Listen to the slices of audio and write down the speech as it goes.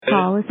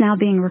call is now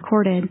being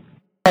recorded.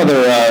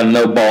 Other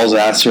no balls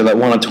asser that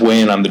wanted to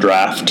weigh in on the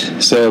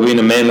draft. So, being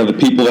a man of the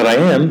people that I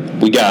am,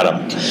 we got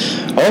him.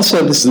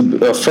 Also, this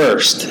is a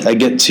first. I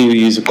get to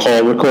use a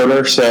call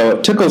recorder, so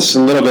it took us a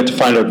little bit to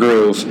find our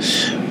groove.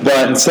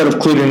 But instead of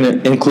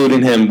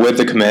including him with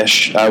the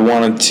commish, I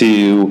wanted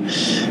to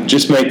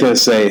just make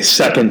this a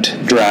second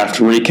draft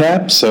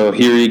recap. So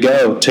here you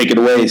go. Take it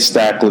away,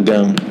 Stack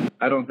Lagoon.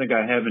 I don't think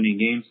I have any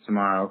games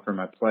tomorrow for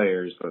my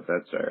players, but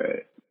that's all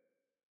right.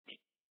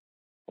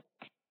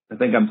 I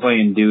think I'm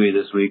playing Dewey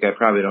this week. I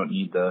probably don't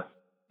need the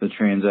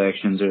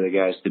transactions or the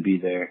guys to be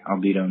there.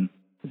 I'll beat them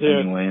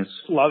anyways.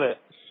 Love it.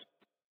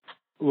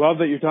 Love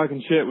that you're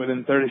talking shit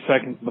within 30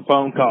 seconds of the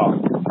phone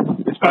call.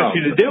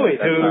 Especially to Dewey,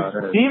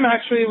 whose team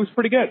actually was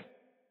pretty good.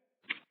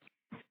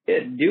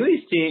 Yeah,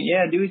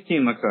 Dewey's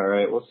team looks all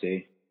right. We'll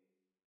see.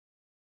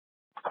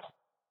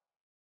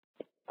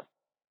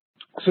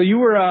 So you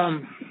were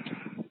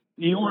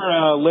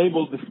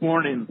labeled this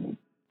morning.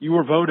 You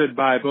were voted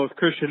by both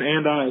Christian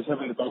and I as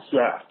having the best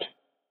draft.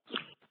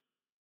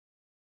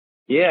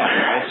 Yeah,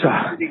 I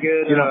felt pretty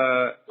good.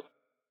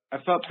 I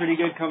felt pretty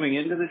good coming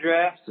into the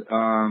draft.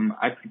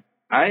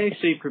 I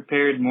actually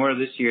prepared more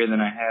this year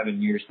than I have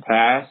in years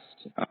past.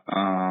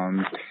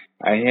 I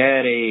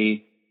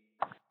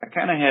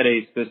kind of had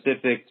a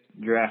specific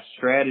draft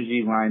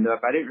strategy lined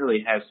up. I didn't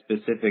really have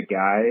specific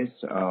guys.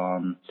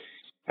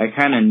 I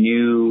kind of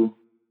knew.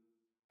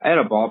 I had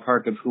a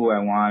ballpark of who I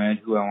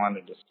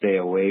wanted to stay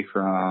away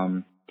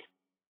from.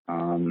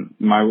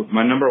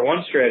 My number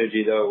one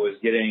strategy, though, was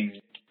getting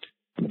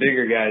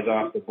bigger guys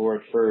off the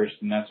board first,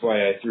 and that's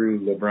why I threw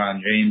LeBron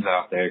James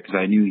out there, because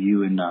I knew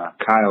you and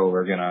Kyle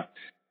were going to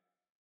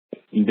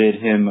bid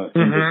him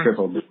into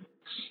triple digits.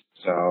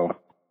 So,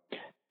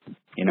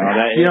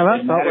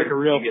 that felt like a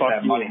real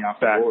fuck money off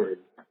the board.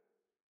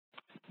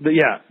 But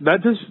yeah,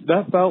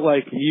 that felt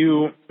like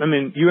you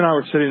and I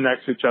were sitting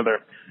next to each other.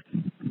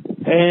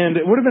 And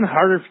it would have been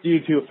harder for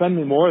you to offend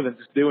me more than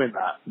just doing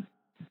that.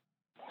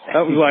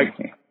 That was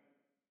like,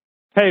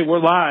 hey, we're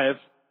live.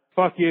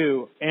 Fuck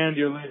you. And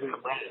you're losing the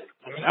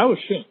brand. I was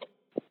shook.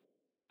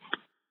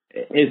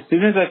 As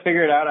soon as I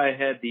figured out I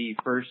had the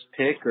first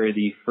pick or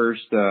the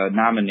first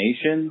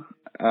nomination,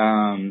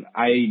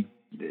 I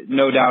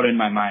no doubt in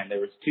my mind there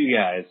was two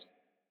guys.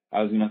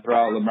 I was going to throw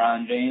out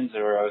LeBron James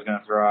or I was going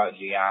to throw out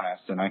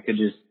Giannis. And I could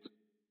just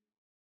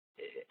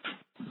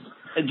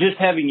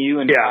having you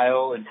and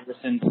Kyle and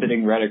Tristan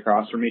sitting right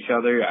across from each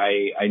other,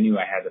 I knew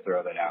I had to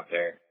throw that out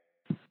there.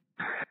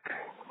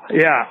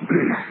 Yeah.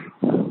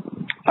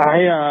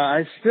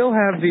 I still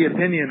have the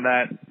opinion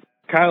that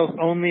Kyle's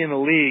only in the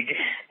league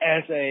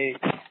as a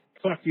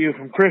fuck you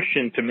from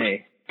Christian to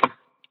me.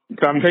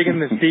 So I'm taking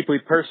this deeply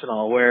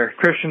personal where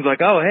Christian's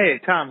like, oh, hey,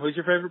 Tom, who's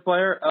your favorite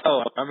player?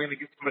 Oh, I'm going to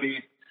get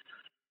somebody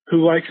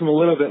who likes him a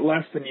little bit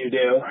less than you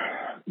do,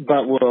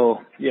 but will,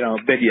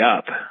 big you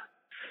up.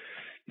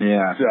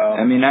 Yeah. So,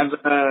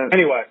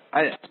 anyway,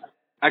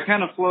 I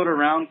kind of float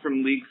around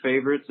from league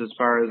favorites as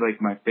far as like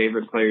my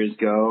favorite players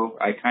go.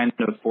 I kind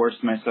of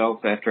forced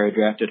myself after I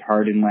drafted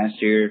Harden last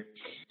year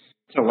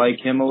to like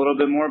him a little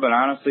bit more, but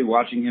honestly,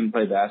 watching him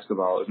play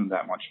basketball isn't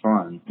that much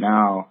fun.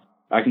 Now,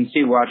 I can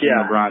see watching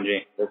LeBron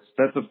James.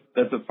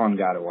 That's a fun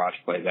guy to watch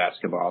play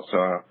basketball.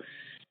 So,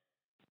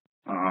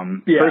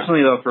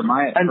 personally though, for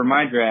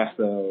my draft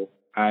though,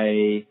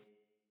 I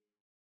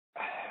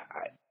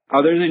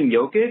other than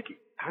Jokic,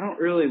 I don't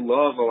really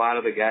love a lot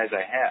of the guys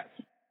I have.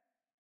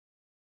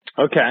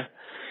 Okay.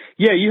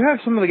 Yeah, you have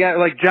some of the guys,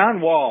 like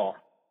John Wall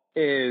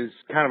is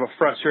kind of a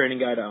frustrating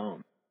guy to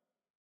own.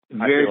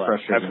 Very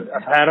frustrating.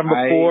 I've had him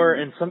before,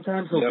 and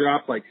sometimes he'll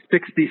drop like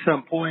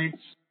 60-some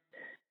points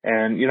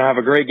and, have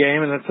a great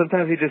game, and then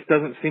sometimes he just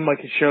doesn't seem like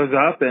he shows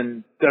up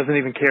and doesn't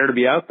even care to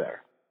be out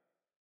there.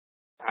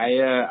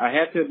 I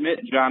have to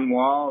admit, John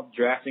Wall,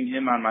 drafting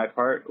him on my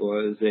part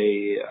was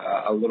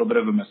a little bit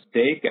of a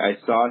mistake. I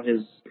saw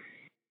his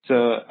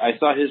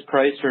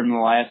price from the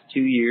last 2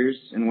 years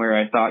and where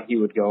I thought he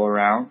would go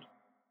around.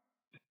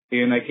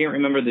 And I can't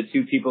remember the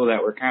two people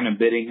that were kind of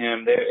bidding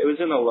him. It was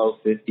in the low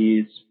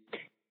 50s.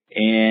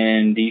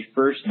 And the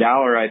first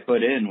dollar I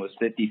put in was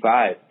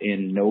 55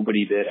 and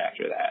nobody bid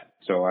after that.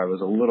 So I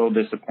was a little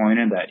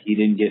disappointed that he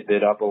didn't get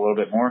bid up a little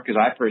bit more because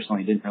I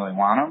personally didn't really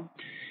want him.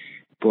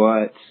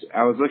 But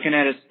I was looking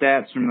at his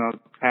stats from the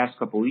past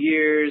couple of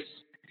years,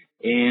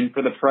 and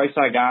for the price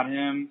I got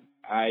him,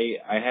 I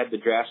had the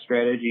draft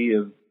strategy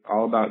of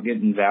all about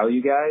getting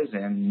value guys,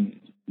 and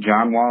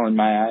John Wall in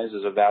my eyes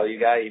is a value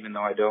guy, even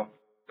though I don't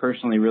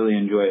personally really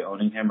enjoy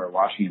owning him or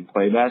watching him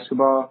play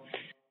basketball.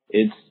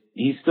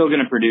 He's still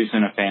going to produce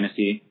in a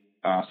fantasy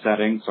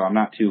setting, so I'm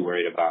not too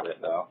worried about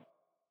it, though.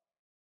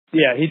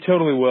 Yeah, he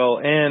totally will.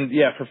 And,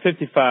 yeah, for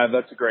 55,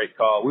 that's a great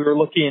call. We were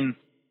looking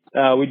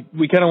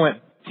we kind of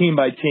went team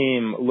by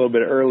team a little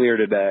bit earlier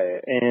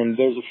today, and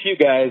there's a few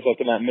guys like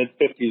in that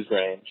mid-50s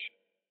range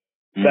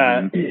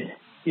that,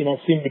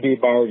 seem to be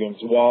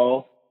bargains.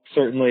 Wall,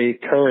 certainly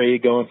Curry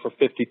going for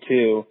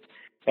 52,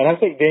 and I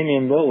think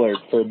Damian Lillard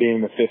for being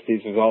in the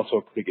 50s is also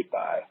a pretty good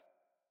buy.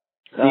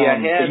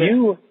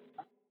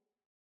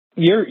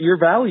 Your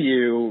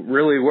value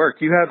really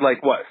worked. You had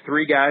like what,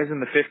 3 guys in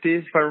the 50s,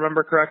 if I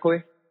remember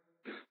correctly?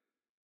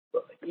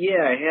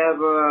 Yeah, I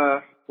have.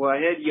 I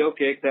had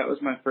Jokic. That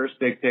was my first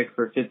big pick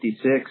for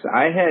 56.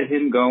 I had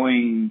him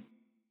going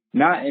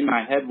not in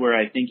my head where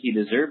I think he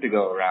deserved to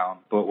go around,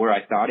 but where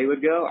I thought he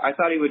would go. I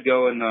thought he would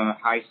go in the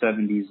high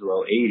 70s,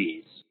 low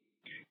 80s.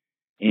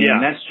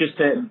 And that's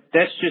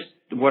just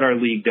what our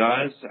league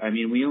does. I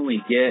mean, we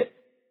only get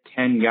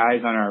 10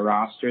 guys on our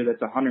roster.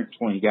 That's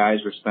 120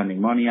 guys we're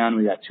spending money on.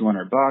 We got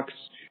 $200.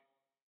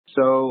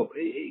 So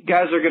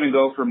guys are going to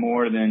go for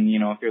more than,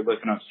 if you're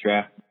looking up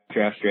draft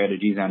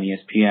strategies on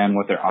ESPN,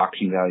 what their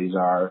auction values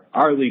are.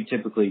 Our league,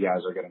 typically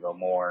guys are going to go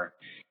more.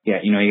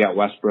 Yeah, you got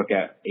Westbrook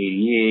at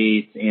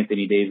 88,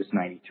 Anthony Davis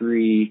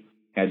 93,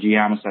 got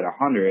Giannis at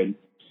 100.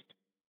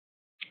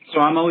 So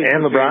I'm always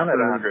and LeBron at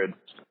 100.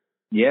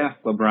 Yeah,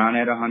 LeBron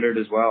at 100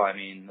 as well. I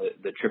mean,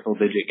 the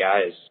triple-digit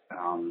guys.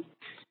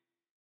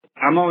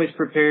 I'm always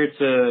prepared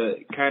to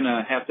kind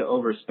of have to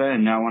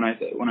overspend. Now, when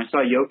I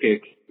saw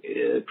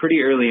Jokic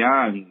pretty early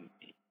on,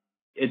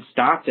 it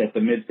stopped at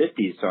the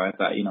mid-50s. So I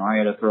thought, I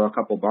had to throw a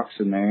couple bucks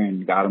in there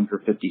and got him for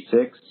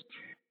 56.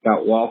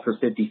 Got Wall for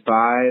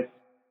 55.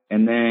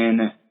 And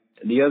then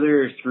the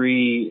other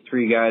three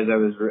guys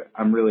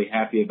I'm really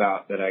happy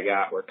about that I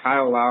got were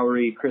Kyle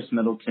Lowry, Chris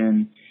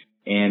Middleton,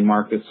 and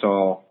Marc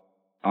Gasol.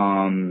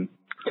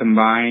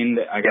 Combined,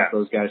 I got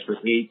those guys for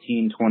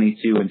 18,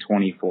 22, and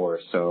 24.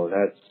 So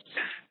that's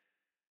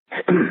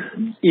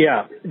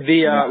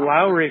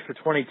Lowry for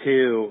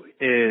 22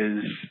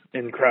 is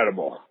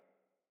incredible.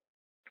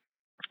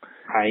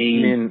 I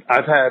mean,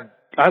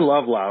 I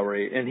love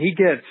Lowry, and he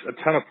gets a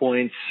ton of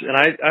points, and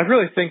I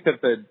really think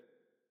that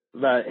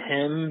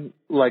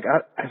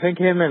I think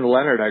him and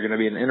Leonard are going to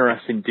be an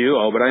interesting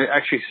duo, but I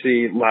actually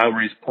see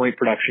Lowry's point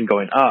production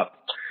going up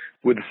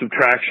with the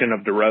subtraction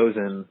of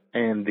DeRozan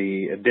and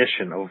the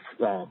addition of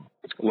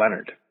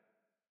Leonard.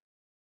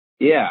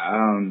 Yeah,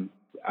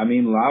 I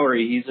mean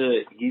Lowry, he's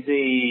a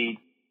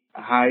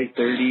high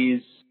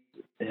 30s,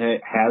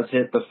 has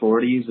hit the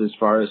 40s as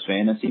far as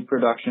fantasy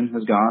production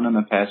has gone in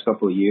the past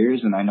couple of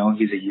years, and I know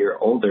he's a year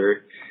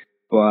older,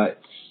 but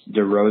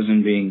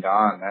DeRozan being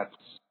gone, that's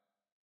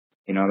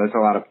a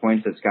lot of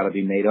points that's got to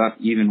be made up,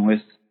 even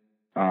with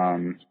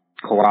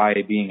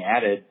Kawhi being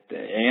added,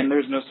 and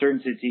there's no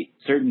certainty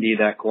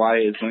that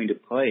Kawhi is going to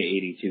play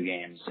 82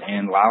 games,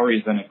 and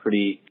Lowry's been a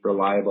pretty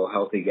reliable,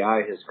 healthy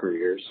guy his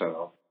career,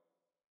 so.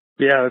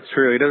 Yeah, that's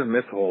true. He doesn't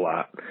miss a whole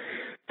lot.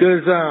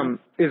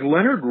 Is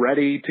Leonard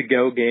ready to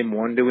go game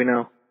 1, do we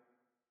know?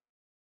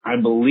 I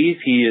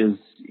believe he is.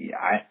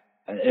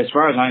 As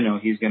far as I know,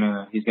 he's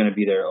gonna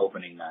be there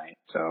opening night,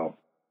 so.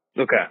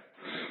 Okay.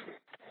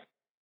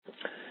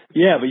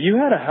 Yeah, but you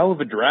had a hell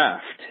of a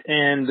draft,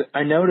 and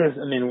I noticed.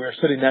 I mean, we were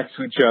sitting next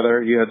to each other.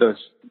 You had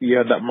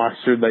that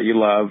mustard that you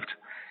loved,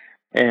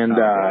 and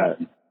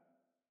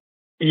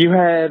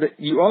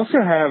you also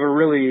have a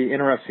really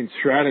interesting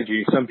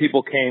strategy. Some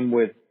people came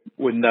with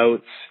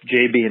notes.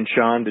 JB and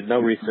Sean did no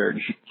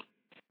research,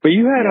 but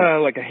you had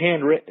a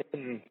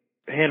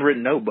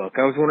handwritten notebook.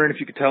 I was wondering if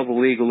you could tell the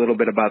league a little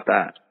bit about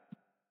that.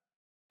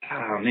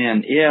 Oh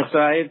man, yeah. So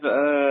I've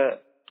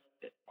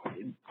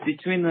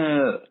between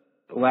the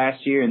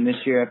last year and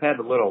this year, I've had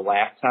a little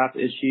laptop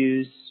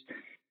issues.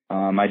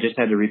 I just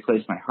had to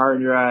replace my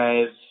hard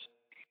drive,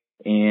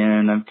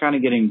 and I'm kind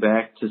of getting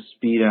back to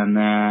speed on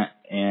that.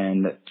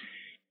 And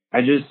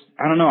I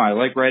don't know. I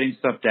like writing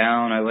stuff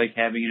down. I like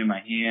having it in my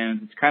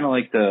hands. It's kind of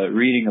like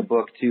reading a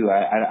book too.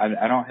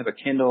 I don't have a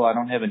Kindle. I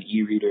don't have an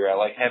e-reader. I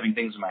like having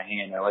things in my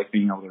hand. I like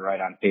being able to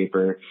write on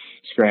paper,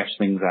 scratch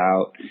things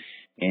out.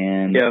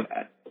 And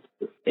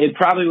it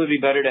probably would be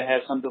better to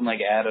have something like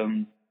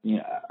Adam's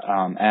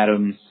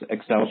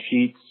Excel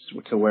sheets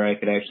to where I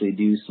could actually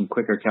do some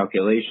quicker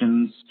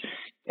calculations,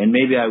 and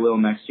maybe I will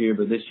next year,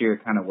 but this year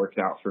it kind of worked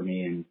out for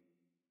me, and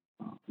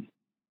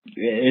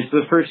it's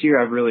the first year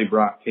I've really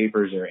brought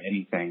papers or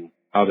anything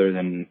other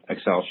than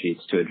Excel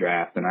sheets to a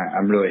draft, and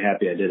I'm really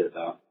happy I did it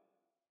though.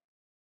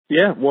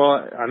 Yeah,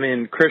 well, I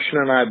mean, Christian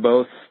and I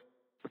both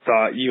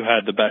thought you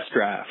had the best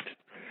draft.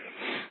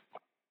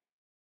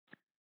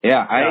 Yeah,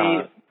 I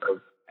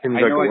know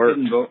I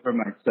couldn't vote for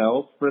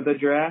myself for the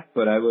draft,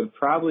 but I would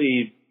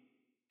probably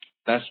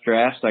best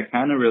drafts. I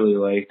kind of really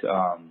liked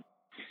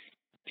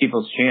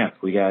People's Champ.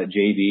 We got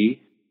JB.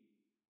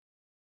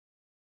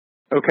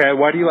 Okay,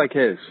 why do you like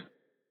his?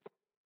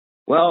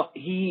 Well,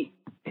 he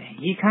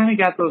kind of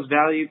got those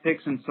value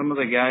picks in some of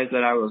the guys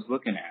that I was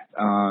looking at.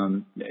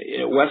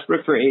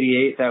 Westbrook for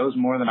 88, that was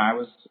more than I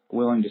was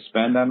willing to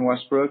spend on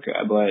Westbrook.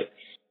 But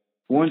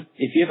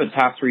if you have a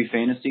top 3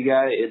 fantasy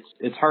guy,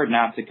 it's hard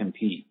not to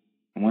compete.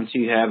 Once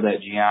you have that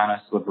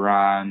Giannis,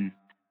 LeBron,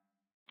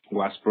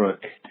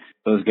 Westbrook,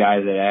 those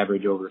guys that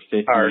average over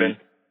 50, Harden.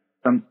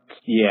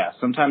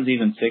 Sometimes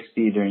even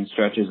 60 during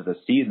stretches of the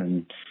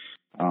season.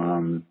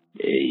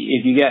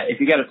 If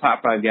you got a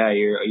top 5 guy,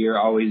 you're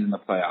always in the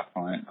playoff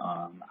hunt.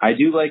 I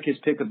do like his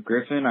pick of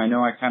Griffin. I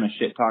know I kind of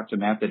shit talked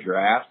him at the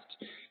draft,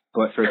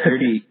 but for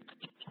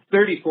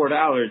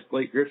 $34,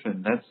 Blake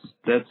Griffin,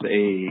 that's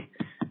a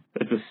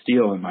that's a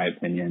steal in my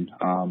opinion.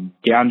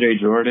 DeAndre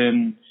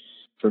Jordan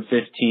for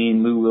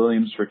 15, Lou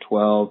Williams for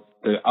 12.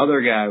 The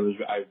other guy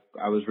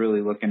I was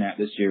really looking at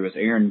this year was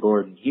Aaron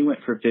Gordon. He went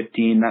for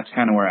 15. That's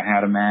kind of where I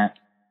had him at.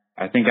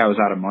 I think I was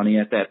out of money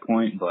at that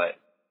point, but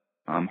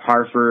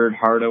Harford,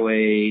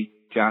 Hardaway,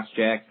 Josh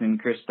Jackson,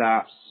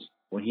 Kristaps,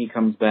 when he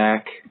comes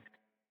back,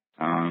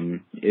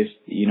 if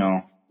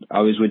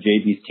always with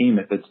JB's team,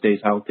 if it stays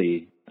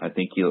healthy, I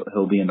think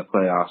he'll be in the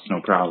playoffs, no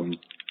problem.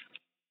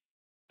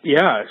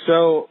 Yeah.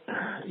 So,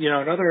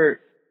 another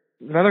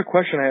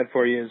question I had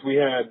for you is we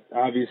had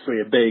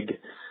obviously a big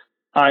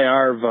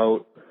IR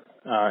vote,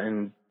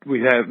 and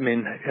we had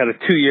a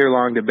 2-year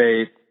long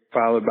debate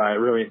followed by a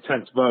really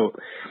intense vote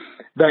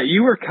that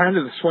you were kind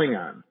of the swing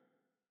on.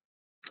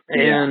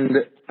 And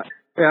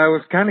I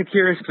was kind of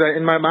curious because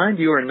in my mind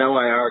you were a no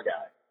IR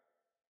guy.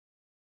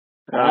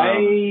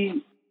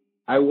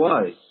 I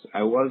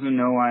was a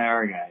no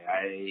IR guy.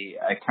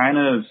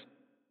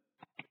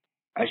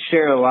 I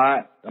share a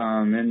lot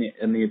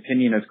in the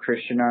opinion of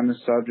Christian on the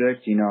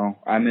subject.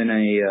 I'm in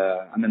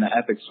the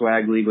Epic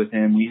Swag League with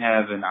him. We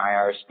have an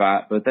IR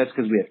spot, but that's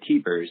because we have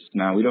keepers.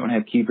 Now we don't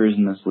have keepers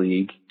in this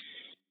league.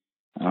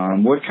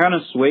 What kind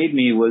of swayed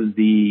me was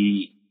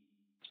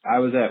I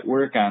was at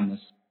work on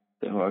this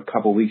a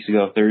couple weeks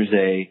ago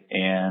Thursday,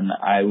 and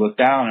I look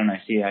down and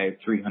I see I have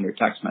 300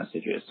 text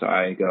messages. So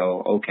I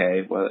go,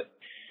 okay,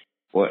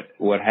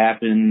 what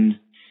happened?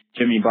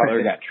 Jimmy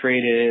Butler got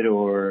traded,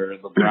 or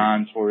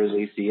LeBron tore his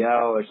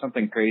ACL, or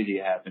something crazy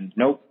happened.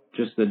 Nope,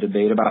 just the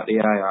debate about the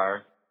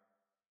IR.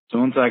 So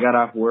once I got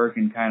off work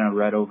and kind of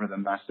read over the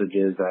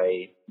messages,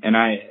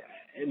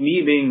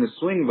 me being the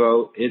swing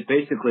vote, it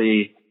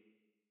basically,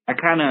 I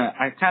kind of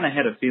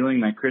had a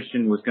feeling that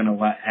Christian was going to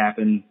let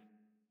happen,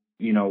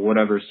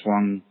 whatever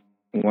swung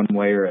one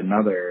way or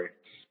another.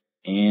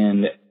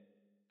 And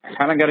I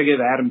kind of got to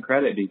give Adam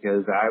credit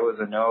because I was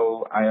a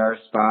no IR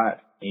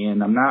spot.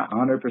 And I'm not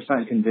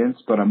 100%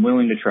 convinced, but I'm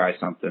willing to try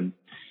something.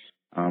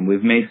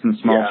 We've made some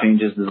small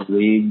changes to the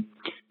league.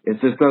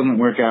 If this doesn't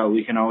work out,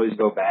 we can always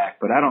go back.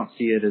 But I don't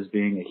see it as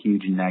being a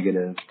huge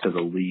negative to the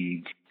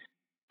league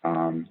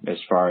as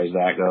far as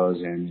that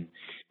goes. And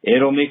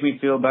it'll make me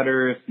feel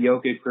better if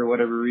Jokic, for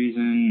whatever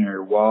reason,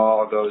 or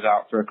Wall goes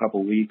out for a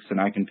couple weeks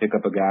and I can pick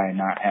up a guy and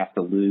not have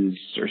to lose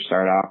or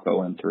start off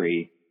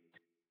 0-3.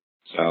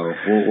 So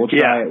we'll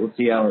try it. We'll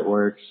see how it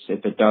works.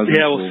 If it doesn't,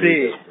 we'll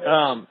see.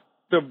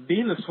 So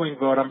being the swing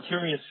vote, I'm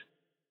curious,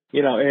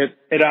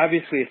 it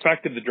obviously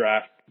affected the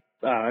draft,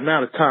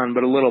 not a ton,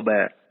 but a little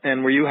bit.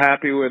 And were you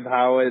happy with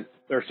how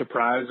or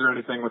surprised or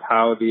anything with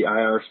how the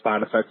IR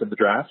spot affected the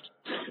draft?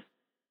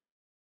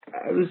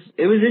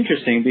 It was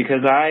interesting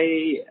because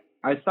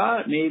I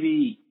thought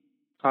maybe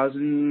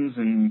Cousins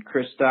and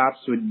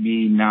Kristaps would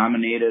be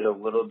nominated a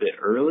little bit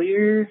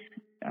earlier.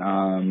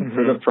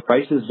 For the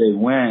prices they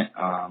went,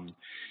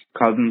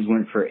 Cousins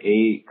went for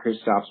 8,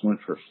 Kristaps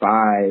went for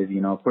 5.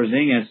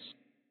 Porzingis,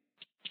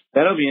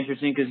 that'll be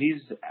interesting because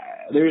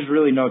there's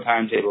really no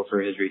timetable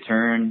for his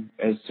return.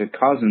 As to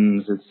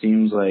Cousins, it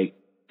seems like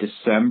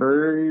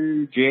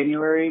December,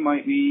 January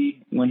might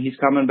be when he's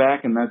coming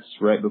back, and that's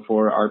right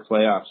before our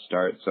playoffs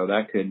start. So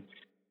that could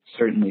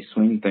certainly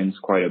swing things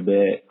quite a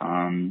bit.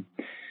 I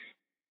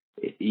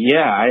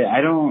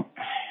don't.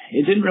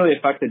 It didn't really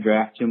affect the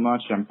draft too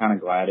much. I'm kind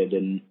of glad it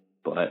didn't,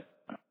 but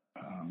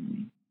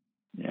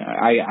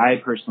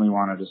I personally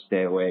wanted to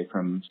stay away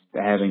from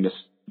having to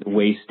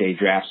waste a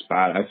draft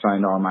spot. I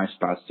find all my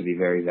spots to be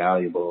very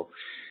valuable,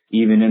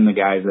 even in the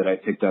guys that I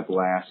picked up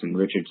last, and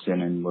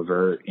Richardson and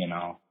LeVert.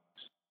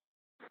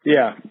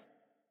 Yeah,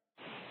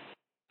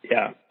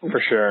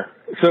 for sure.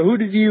 So who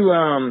do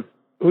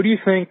you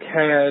think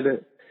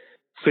had?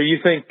 So you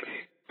think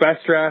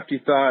best draft? You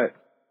thought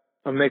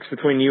a mix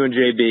between you and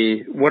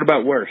JB. What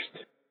about worst?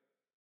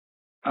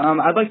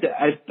 I'd like to.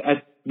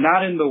 I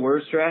not in the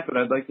worst draft, but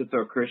I'd like to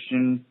throw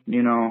Christian.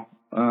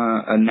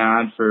 A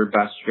nod for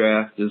best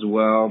draft as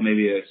well.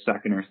 Maybe a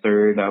second or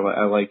third.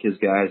 I like his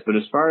guys. But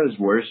as far as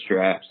worst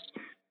drafts,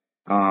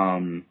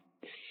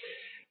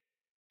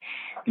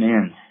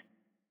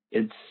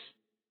 it's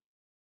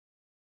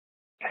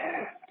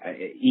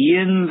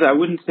Ian's. I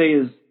wouldn't say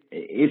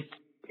it's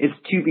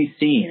to be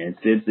seen.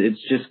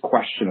 It's just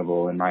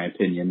questionable in my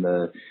opinion.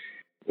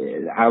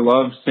 I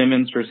love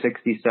Simmons for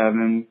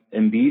 67,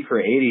 Embiid for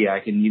 80. I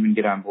can even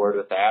get on board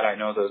with that. I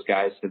know those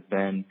guys have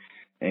been,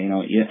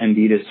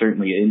 Embiid is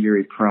certainly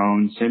injury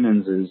prone.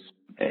 Simmons is,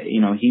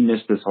 he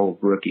missed this whole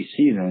rookie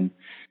season.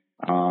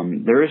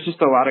 There is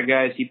just a lot of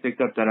guys he picked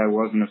up that I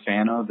wasn't a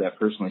fan of that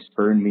personally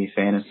spurred me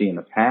fantasy in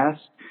the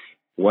past.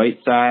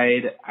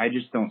 Whiteside, I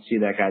just don't see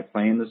that guy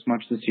playing this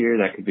much this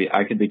year.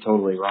 I could be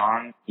totally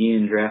wrong.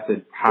 Ian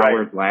drafted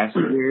Howard last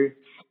year,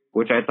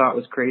 which I thought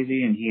was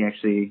crazy, and he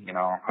actually,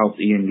 helped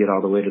Ian get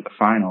all the way to the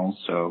finals.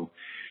 So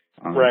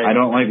I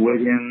don't like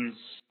Wiggins.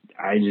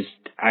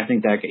 I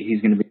think that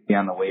he's going to be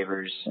on the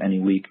waivers any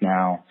week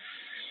now.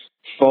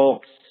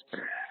 Fultz,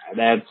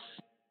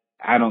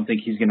 I don't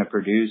think he's going to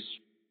produce.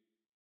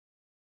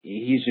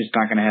 He's just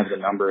not going to have the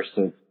numbers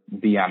to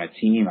be on a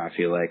team, I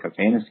feel like, a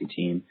fantasy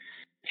team.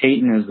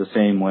 Peyton is the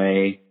same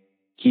way.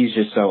 he's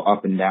just so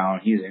up and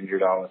down. He's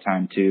injured all the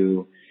time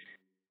too.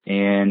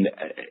 And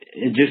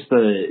it just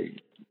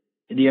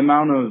the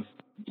amount of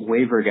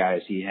waiver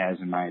guys he has,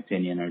 in my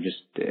opinion, are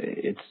just,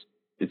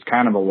 it's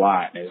kind of a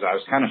lot. I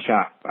was kind of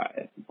shocked by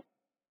it.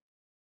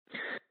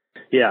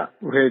 Yeah.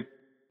 Okay.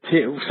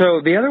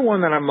 So the other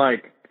one that I'm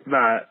like,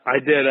 that I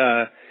did,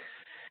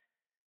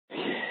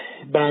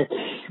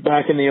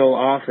 back in the old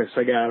office,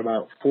 I got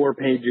about 4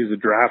 pages of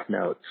draft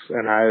notes,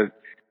 and I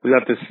was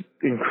at this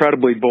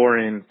incredibly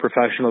boring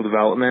professional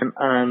development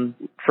on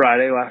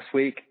Friday last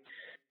week.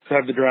 So I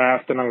had the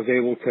draft, and I was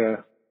able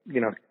to,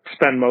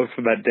 spend most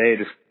of that day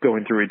just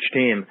going through each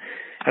team.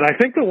 And I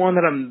think the one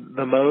that I'm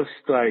the most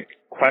like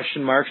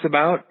question marks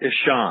about is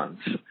Sean's.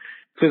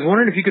 So I was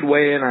wondering if you could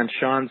weigh in on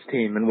Sean's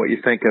team and what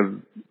you think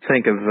of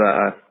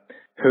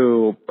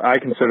who I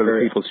consider the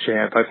people's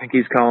champ. I think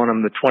he's calling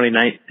him the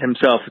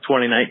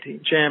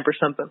 2019 champ or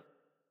something.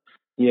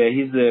 Yeah,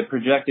 he's the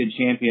projected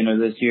champion of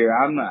this year.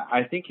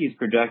 I think he's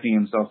projecting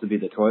himself to be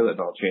the toilet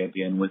bowl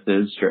champion with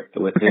his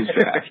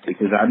draft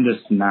because I'm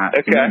just not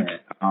seeing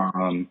it.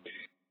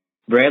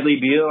 Bradley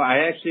Beal,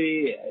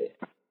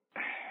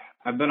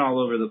 I've been all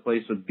over the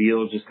place with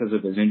Beal just because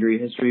of his injury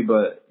history,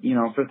 but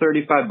for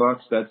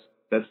 $35,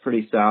 that's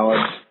pretty solid.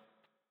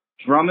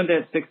 Drummond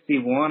at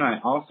 61, I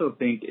also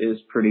think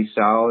is pretty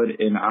solid,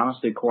 and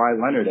honestly, Kawhi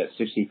Leonard at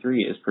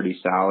 63 is pretty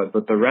solid.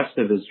 But the rest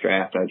of his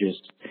draft,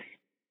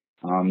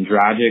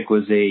 Dragic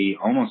was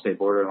almost a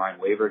borderline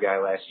waiver guy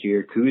last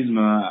year.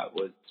 Kuzma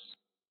was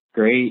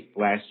great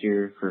last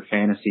year for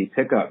fantasy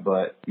pickup,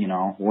 but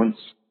once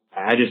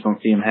I just don't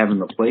see him having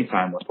the play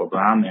time with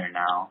LeBron there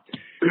now.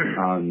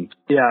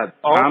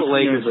 All the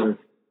Lakers are.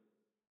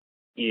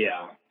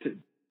 Yeah.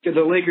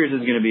 The Lakers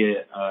is going to be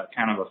a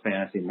kind of a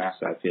fantasy mess,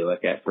 I feel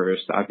like, at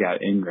first. I've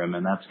got Ingram,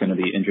 and that's going to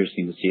be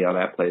interesting to see how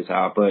that plays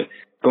out. But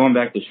going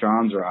back to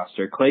Sean's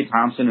roster, Klay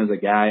Thompson is a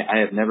guy I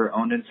have never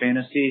owned in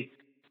fantasy,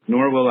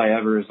 nor will I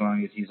ever as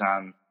long as he's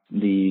on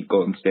the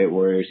Golden State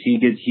Warriors. He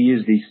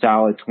is the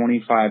solid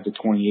 25 to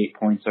 28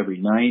 points every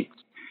night.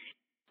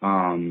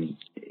 And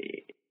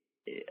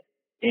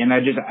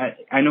I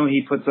know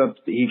he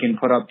can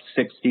put up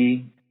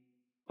 60,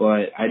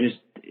 but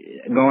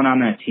going on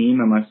that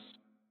team,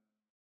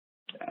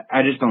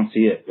 I just don't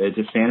see it. It's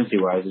just fantasy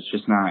wise, it's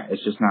just not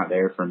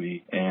there for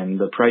me. And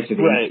the price of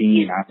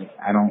 18,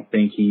 I don't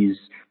think he's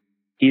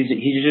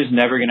just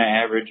never going to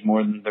average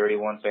more than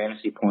 31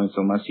 fantasy points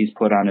unless he's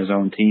put on his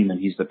own team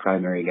and he's the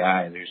primary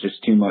guy. There's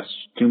just too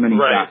many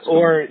shots.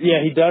 Or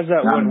he does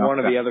that when one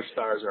of the other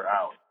stars are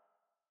out.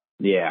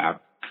 Yeah.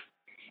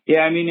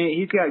 Yeah, I mean,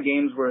 he's got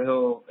games where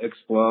he'll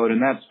explode,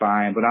 and that's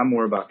fine, but I'm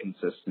more about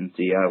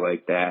consistency. I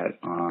like that.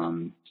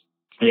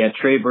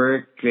 Trey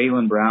Burke,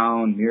 Jaylen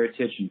Brown,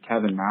 Mirotic, and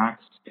Kevin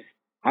Knox.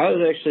 I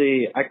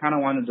kind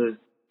of wanted to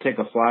take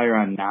a flyer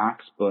on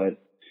Knox, but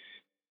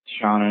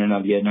Sean ended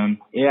up getting him.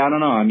 Yeah, I don't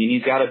know. I mean,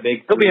 he's got a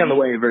big... He'll be on the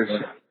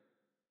waivers.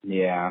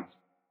 Yeah.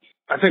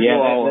 I think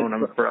we'll all own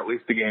him for at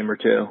least a game or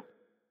two.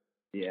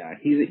 Yeah,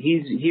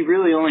 he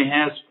really only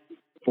has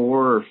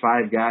 4 or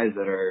 5 guys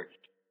that are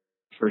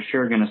for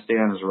sure going to stay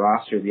on his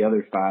roster. The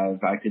other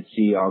 5 I could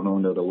see all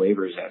going to the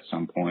waivers at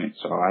some point.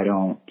 So I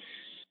don't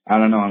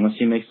know. Unless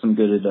he makes some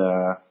good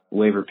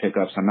waiver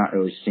pickups, I'm not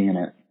really seeing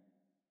it.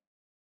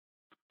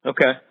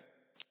 Okay.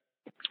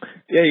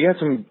 Yeah, you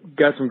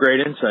got some great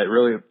insight.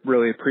 Really,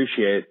 really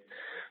appreciate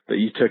that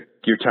you took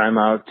your time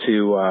out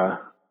to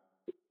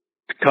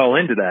call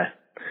in today.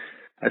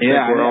 I think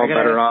we're all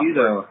better off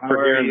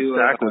for here in the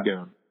Stack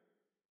Lagoon.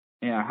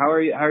 Yeah, how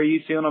are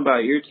you feeling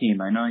about your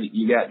team? I know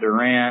you got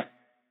Durant,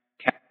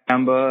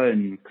 Kemba,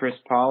 and Chris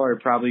Paul are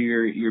probably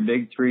your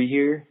big 3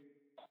 here.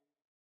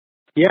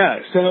 Yeah,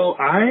 so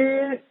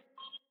I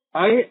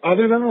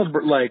other than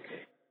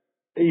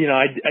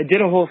I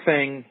did a whole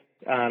thing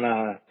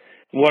on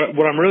what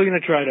I'm really going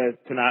to try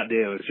to not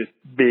do is just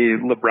be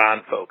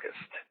LeBron focused.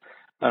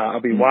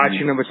 I'll be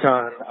watching him a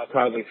ton. I'll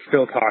probably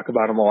still talk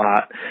about him a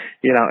lot.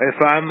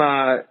 If I'm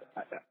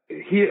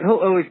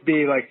he'll always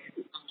be like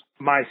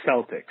my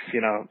Celtics.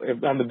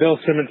 If on the Bill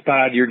Simmons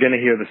pod, you're going to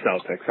hear the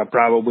Celtics. I'll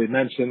probably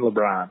mention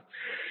LeBron,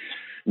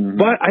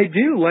 but I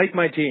do like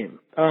my team.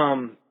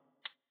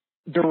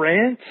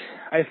 Durant,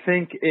 I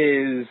think,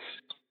 is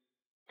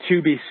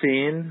to be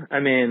seen. I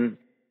mean,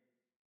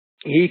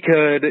 he's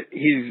got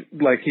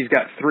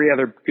 3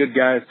 other good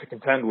guys to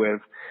contend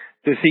with.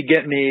 Does he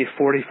get me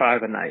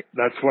 45 a night?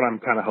 That's what I'm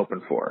kind of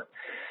hoping for.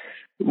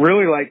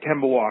 Really like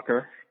Kemba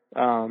Walker.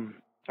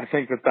 I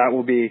think that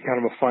will be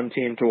kind of a fun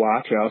team to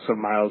watch. I also have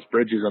Miles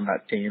Bridges on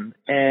that team.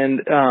 And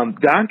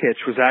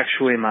Doncic was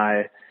actually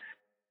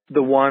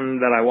the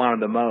one that I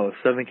wanted the most.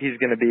 I think he's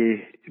going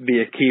to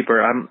be a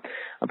keeper. I'm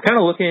kind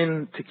of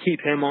looking to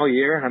keep him all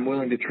year, and I'm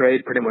willing to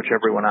trade pretty much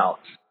everyone else.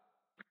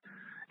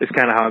 It's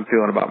kind of how I'm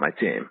feeling about my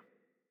team.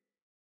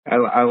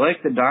 I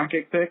like the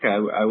Doncic pick.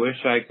 I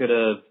wish I could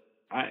have.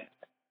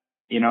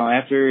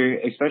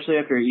 Especially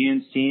after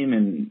Ian's team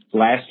and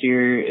last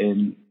year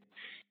and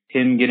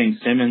him getting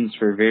Simmons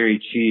for very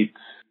cheap.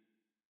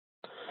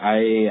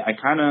 I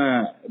kind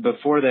of,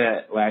 before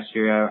that last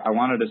year, I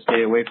wanted to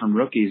stay away from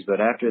rookies,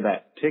 but after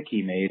that pick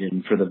he made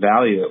and for the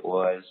value it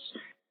was,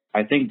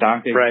 I think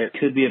Doncic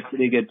could be a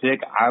pretty good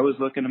pick. I was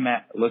looking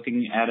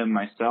at him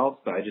myself,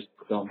 but I just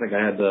don't think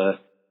I had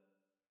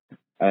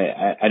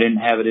I didn't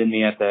have it in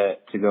me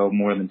to go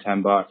more than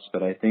 $10,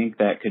 but I think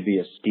that could be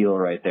a steal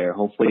right there.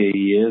 Hopefully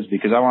he is,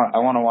 because I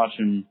want to watch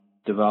him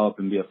develop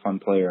and be a fun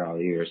player all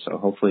year. So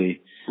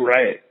hopefully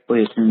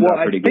it turns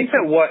out pretty good. I think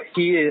that what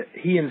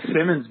he and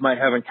Simmons might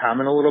have in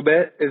common a little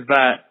bit is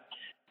that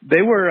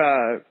they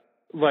were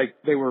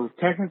they were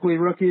technically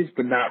rookies,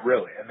 but not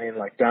really. I mean,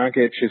 like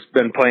Doncic has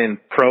been playing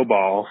pro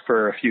ball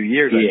for a few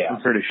years. Yeah.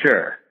 I'm pretty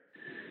sure.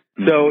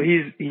 Mm-hmm. So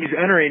he's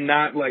entering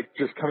not like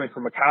just coming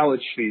from a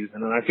college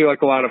season, and I feel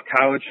like a lot of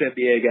college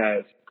NBA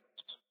guys,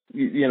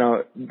 you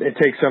know, it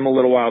takes them a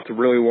little while to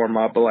really warm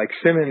up. But like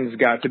Simmons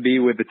got to be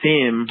with the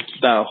team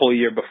the whole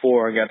year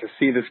before and got to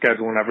see the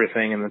schedule and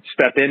everything, and then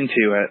step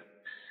into it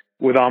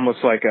with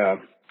almost like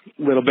a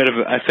little bit of.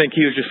 I think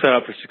he was just set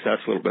up for success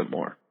a little bit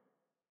more.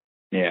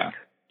 Yeah.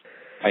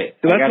 So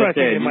that's what I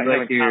think it might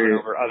have in common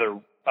over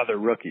other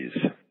rookies.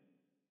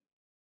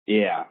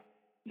 Yeah.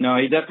 No,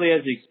 he definitely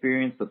has the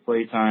experience, the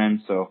play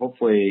time, so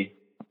hopefully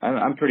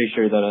I'm pretty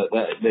sure that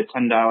the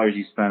 $10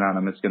 you spent on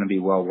him is going to be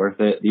well worth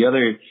it. The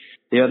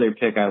other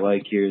pick I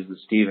like here is the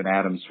Steven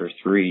Adams for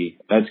 3.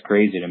 That's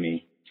crazy to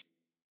me.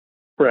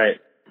 Right.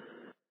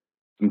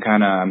 I'm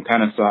kind of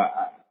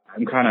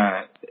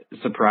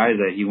surprised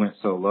that he went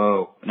so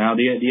low. Now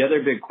the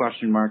other big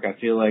question mark, I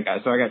feel like,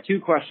 so I got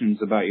 2 questions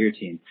about your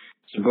team.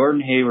 So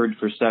Gordon Hayward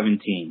for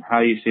 17. How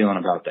are you feeling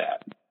about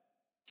that?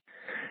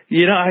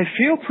 You know, I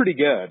feel pretty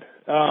good.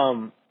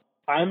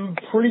 I'm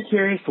pretty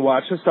curious to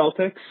watch the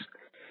Celtics.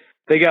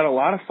 They got a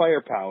lot of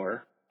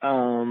firepower.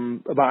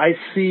 But I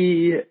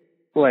see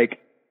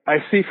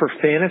for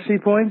fantasy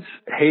points,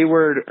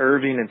 Hayward,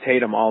 Irving, and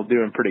Tatum all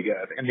doing pretty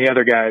good. And the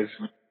other guys,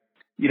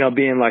 you know,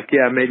 being like,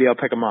 yeah, maybe I'll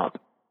pick them up.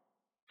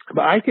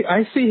 But I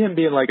see him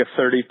being like a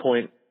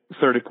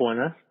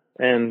 30-pointer.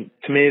 And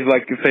to me,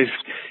 like, if they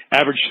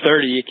average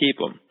 30, you keep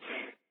them.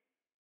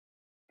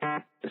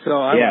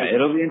 So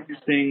it'll be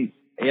interesting.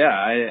 Yeah,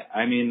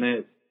 I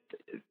mean,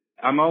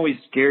 I'm always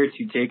scared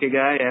to take a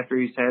guy after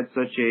he's had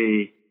such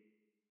a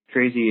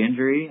crazy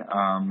injury,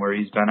 where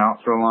he's been out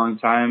for a long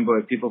time.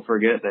 But people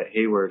forget that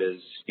Hayward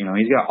is, you know,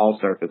 he's got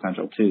all-star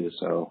potential too.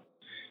 So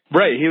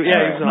right, he was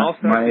an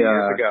all-star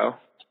years ago.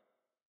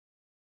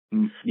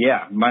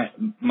 Yeah,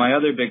 my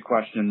other big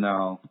question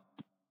though,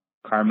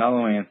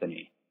 Carmelo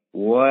Anthony.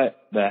 What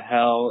the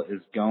hell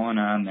is going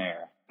on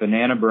there?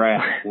 Banana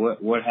Brat,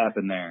 what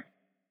happened there?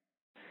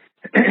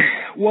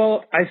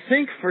 Well, I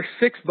think for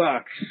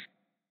 $6,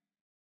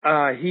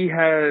 he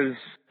has,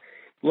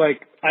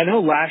 like, I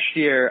know last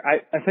year,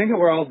 I think that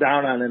we're all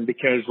down on him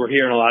because we're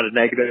hearing a lot of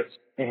negatives,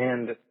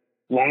 and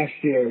last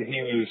year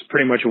he was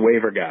pretty much a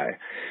waiver guy.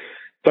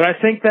 But I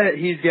think that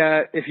he's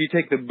got, if you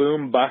take the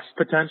boom bust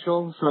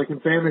potential, so like in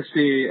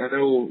fantasy, I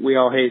know we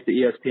all hate the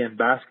ESPN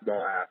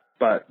basketball app,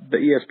 but the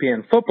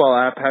ESPN football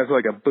app has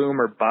like a boom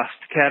or bust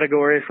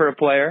category for a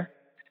player.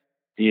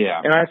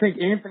 Yeah. And I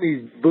think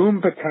Anthony's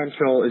boom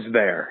potential is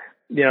there.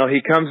 You know,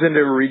 he comes into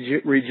a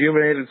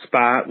rejuvenated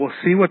spot. We'll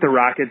see what the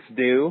Rockets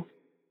do.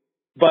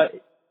 But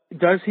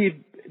does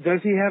he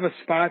have a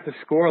spot to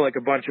score like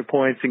a bunch of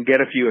points and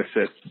get a few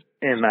assists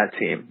in that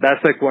team?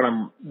 That's like what I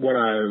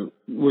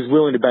was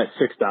willing to bet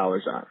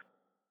 $6 on.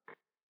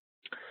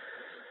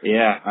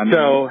 Yeah, I mean,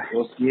 so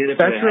we'll see it if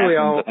that's it really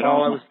happens.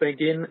 all I was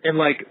thinking. And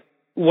like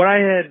what I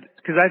had,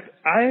 because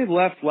I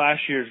left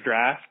last year's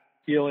draft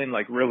feeling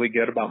like really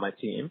good about my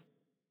team.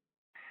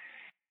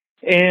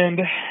 And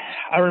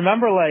I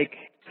remember like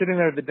sitting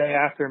there the day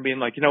after and being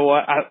like, you know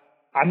what,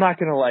 I'm not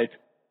going to like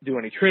do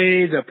any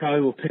trades. I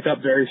probably will pick up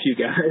very few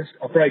guys.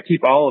 I'll probably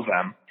keep all of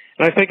them.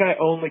 And I think I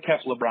only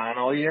kept LeBron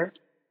all year.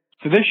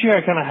 So this year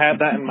I kind of had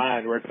that in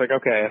mind where it's like,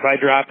 okay, if I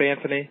drop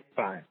Anthony,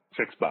 fine,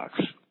 $6.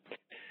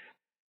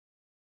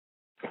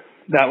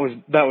 That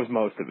was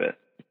most of it.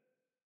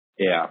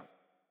 Yeah.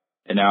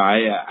 And now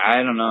I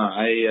don't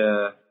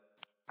know.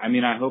 I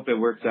mean, I hope it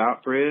works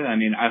out for you. I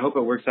mean, I hope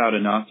it works out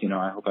enough. You know,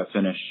 I hope I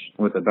finish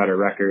with a better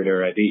record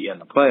or I beat you in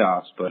the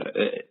playoffs. But,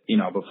 you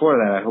know, before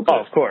that, I hope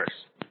of course.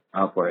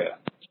 Out for you.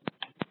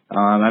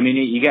 I mean,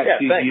 you got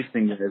two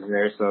Houston guys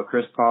there, so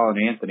Chris Paul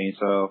and Anthony.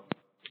 So,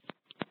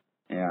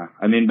 yeah.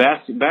 I mean,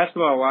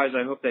 basketball-wise,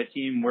 I hope that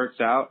team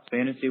works out.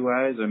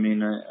 Fantasy-wise, I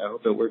mean, I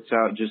hope it works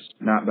out, just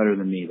not better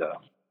than me,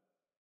 though.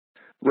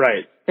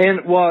 Right.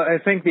 And, well, I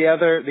think the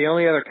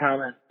only other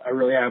comment I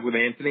really have with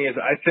Anthony is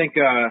I think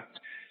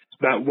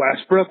that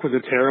Westbrook was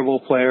a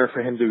terrible player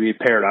for him to be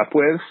paired up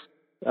with.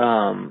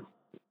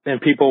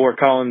 And people were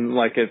calling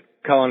it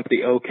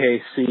the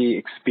OKC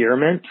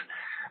experiment.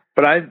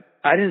 But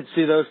I didn't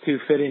see those two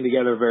fitting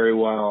together very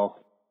well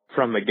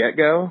from the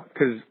get-go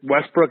because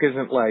Westbrook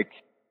isn't like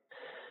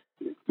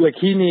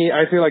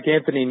I feel like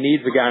Anthony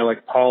needs a guy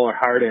like Paul or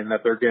Harden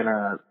that they're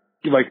gonna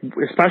like,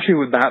 especially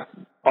with that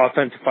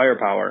offensive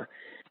firepower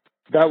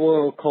that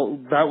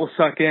will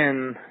suck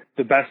in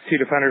the best two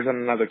defenders on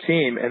another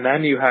team, and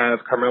then you have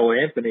Carmelo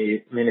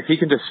Anthony. I mean, if he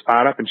can just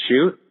spot up and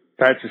shoot,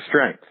 that's his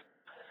strength.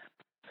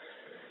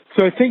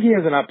 So I think he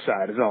has an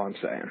upside, is all I'm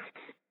saying.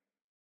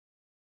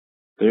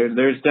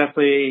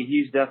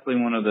 He's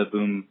definitely one of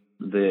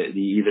the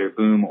either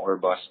boom or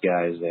bust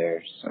guys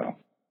there. So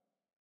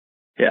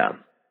yeah.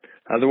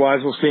 Otherwise,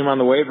 we'll see him on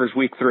the waivers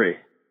week 3.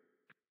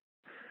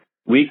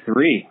 Week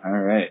 3, all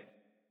right.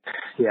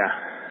 Yeah,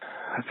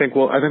 I think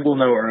we'll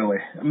know early.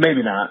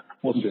 Maybe not.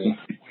 We'll see.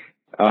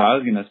 Oh, I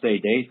was gonna say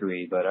day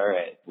 3, but all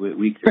right,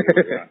 week 3.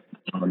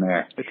 On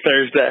there. It's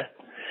Thursday.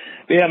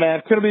 But yeah,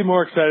 man, couldn't be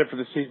more excited for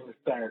the season to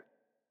start.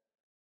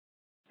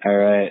 All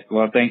right.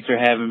 Well, thanks for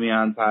having me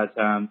on, Pod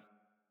Tom.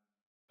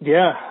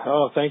 Yeah.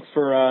 Oh, thanks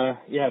for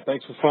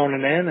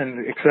phoning in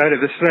and excited.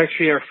 This is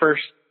actually our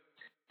first.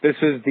 This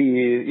is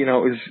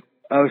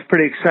I was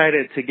pretty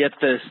excited to get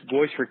this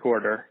voice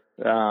recorder,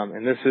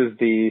 and this is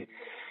the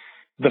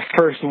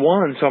first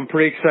one. So I'm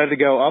pretty excited to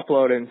go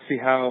upload it and see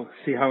how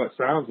it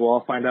sounds. We'll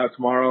all find out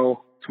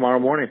tomorrow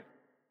morning.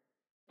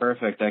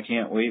 Perfect. I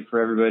can't wait for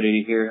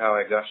everybody to hear how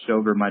I gushed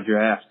over my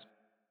draft.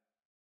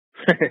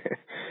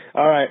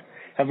 All right.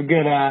 Have a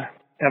good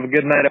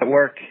night at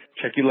work.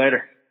 Check you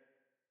later.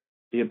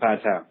 See you,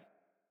 Pod Tom.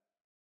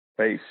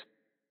 Peace.